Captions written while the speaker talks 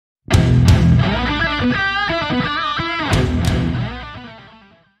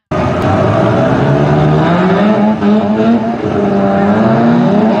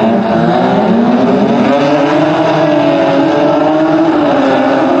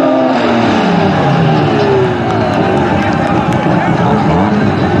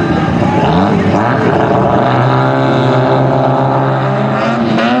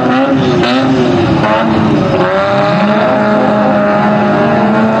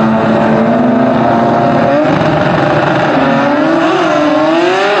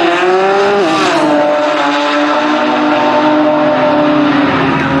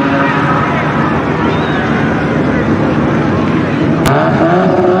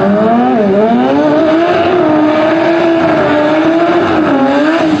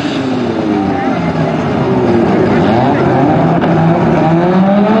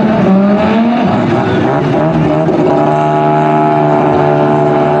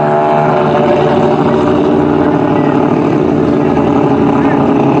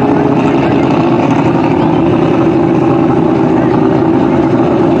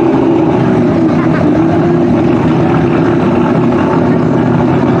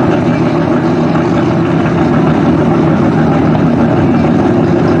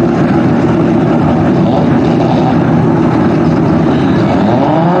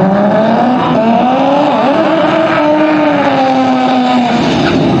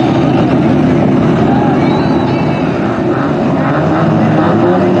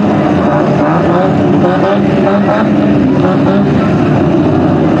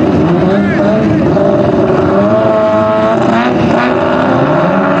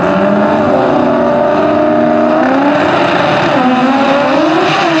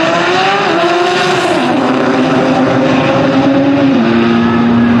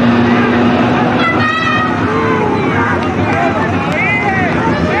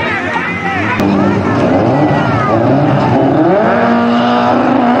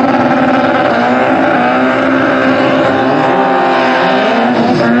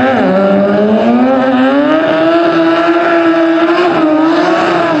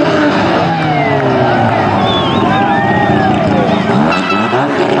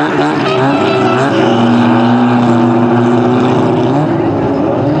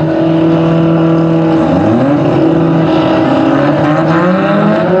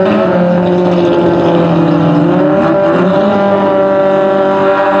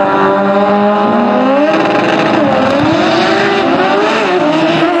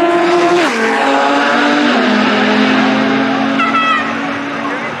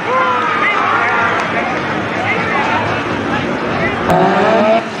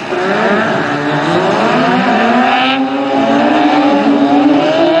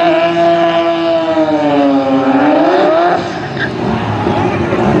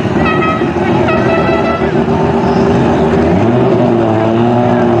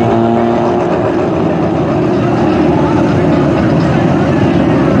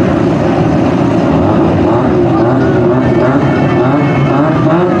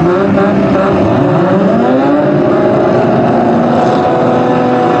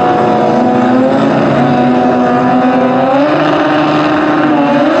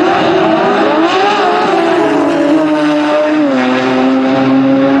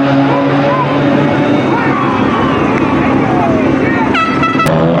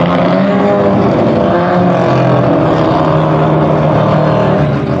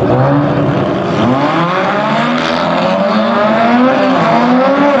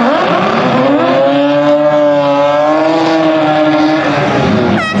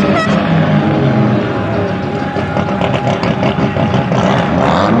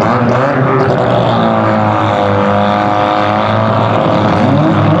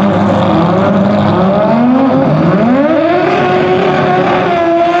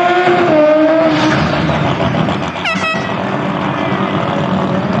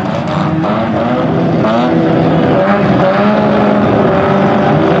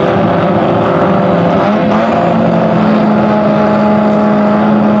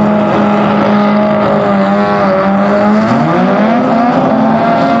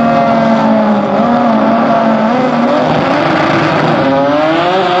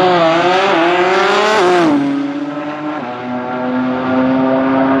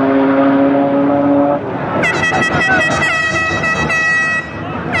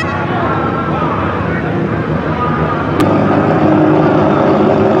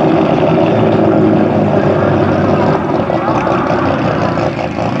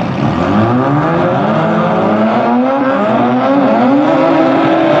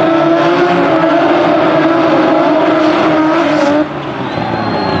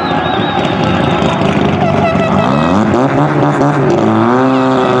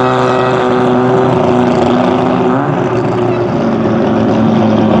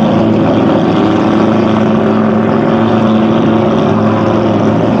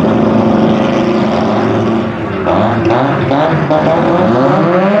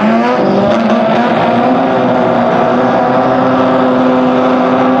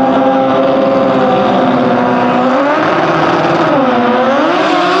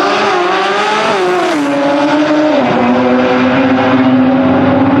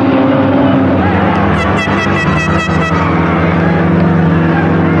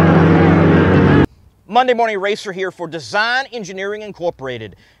Monday Morning Racer here for Design Engineering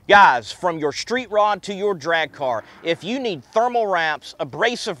Incorporated. Guys, from your street rod to your drag car, if you need thermal wraps,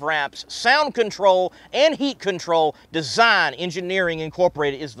 abrasive wraps, sound control, and heat control, Design Engineering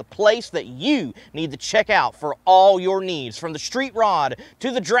Incorporated is the place that you need to check out for all your needs. From the street rod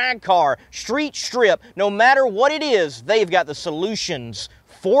to the drag car, street strip, no matter what it is, they've got the solutions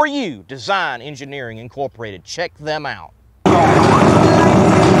for you. Design Engineering Incorporated. Check them out.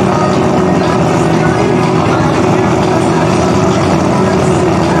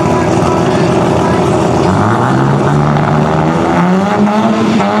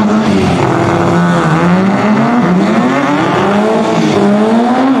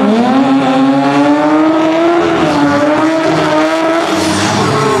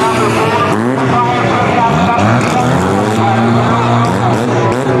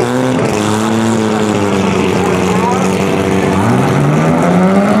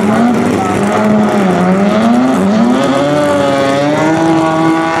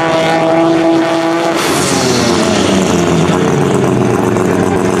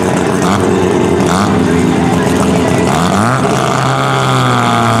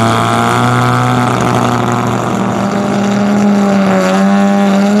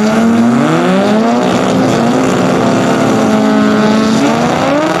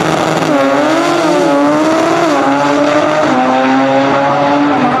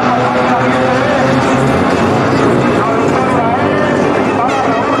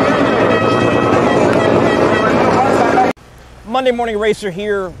 Monday Morning Racer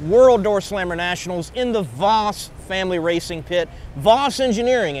here, World Doorslammer Nationals in the Voss family racing pit, Voss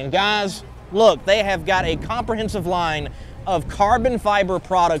Engineering. And guys, look, they have got a comprehensive line of carbon fiber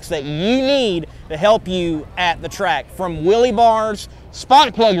products that you need to help you at the track. From wheelie bars,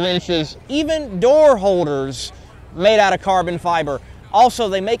 spark plug wrenches, even door holders made out of carbon fiber. Also,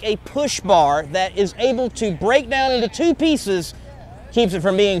 they make a push bar that is able to break down into two pieces, keeps it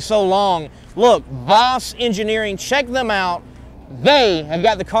from being so long. Look, Voss Engineering, check them out. They have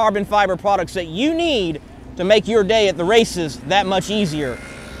got the carbon fiber products that you need to make your day at the races that much easier,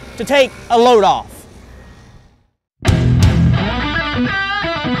 to take a load off.